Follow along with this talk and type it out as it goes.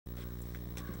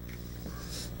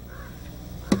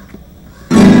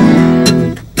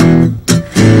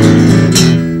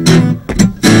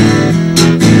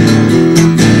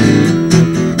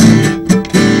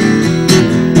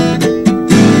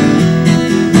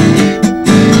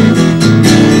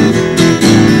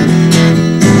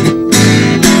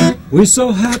We're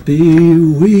so happy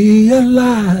we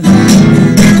alive.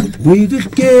 We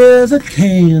together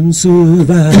can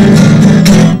survive.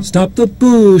 Stop the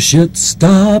bullshit,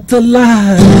 stop the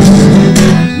lies.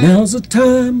 Now's the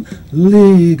time,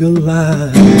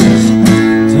 legalize.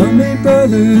 Tell me,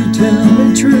 brother, tell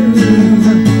me true.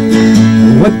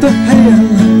 What the hell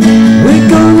we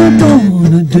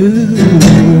gonna do?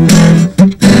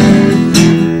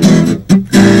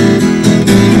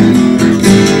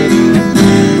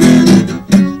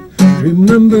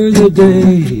 Remember the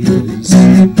days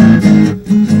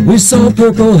we saw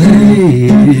purple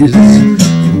haze.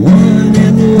 1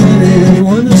 and 1 and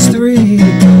 1 is 3.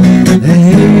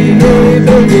 Hey, hey,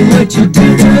 baby, what you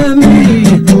did to me?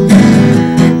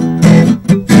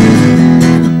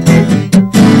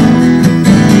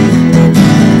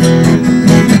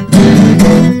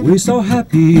 We're so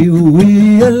happy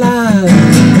we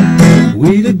alive.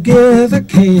 We together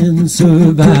can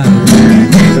survive.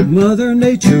 But Mother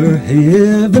Nature,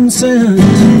 heaven sent,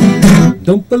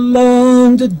 don't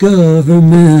belong to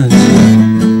government.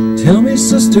 Tell me,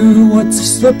 sister,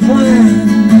 what's the plan?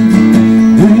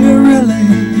 Do you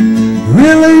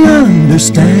really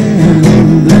understand?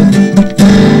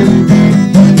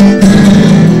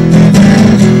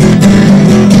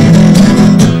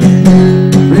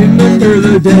 Remember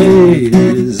the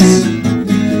days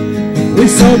we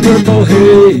saw purple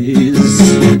haze.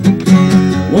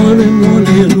 1 and 1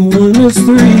 and 1 is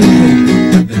 3.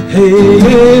 Hey,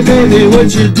 hey, baby,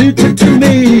 what you do to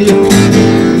me?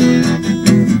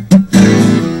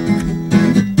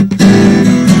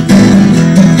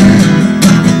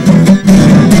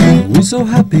 We're so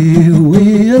happy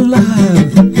we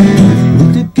alive. We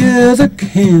together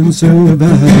can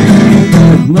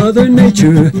survive. Mother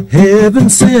Nature, heaven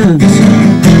sent,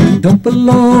 don't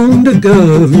belong to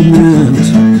government.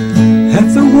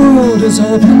 Half the world is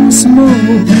up in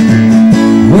smoke.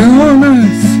 Where on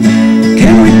earth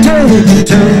can we tell it to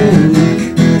take?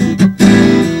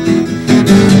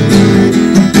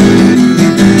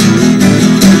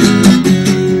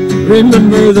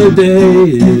 Remember the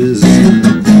days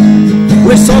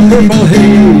we saw purple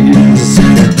haze.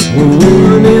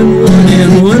 1 and 1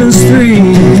 and 1 is 3.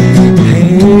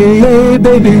 Hey, hey,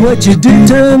 baby, what you do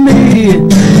to me?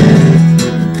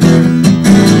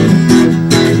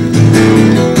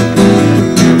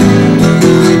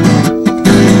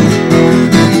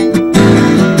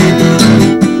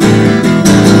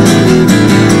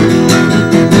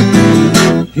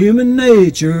 Human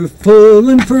nature, full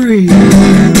and free,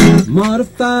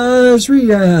 modifies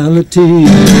reality.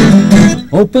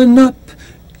 Open up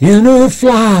inner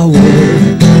flower,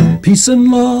 peace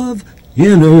and love,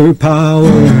 inner power.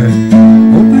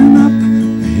 Open up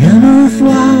inner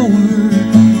flower,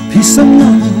 peace and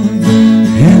love,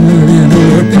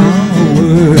 inner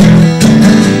power.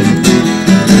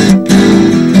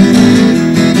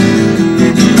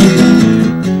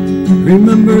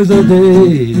 Remember the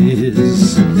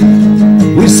days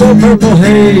we saw purple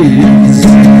haze.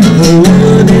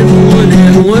 1 and 1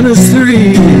 and 1 is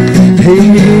 3. Hey,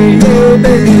 hey,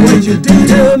 baby, what you do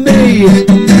to me?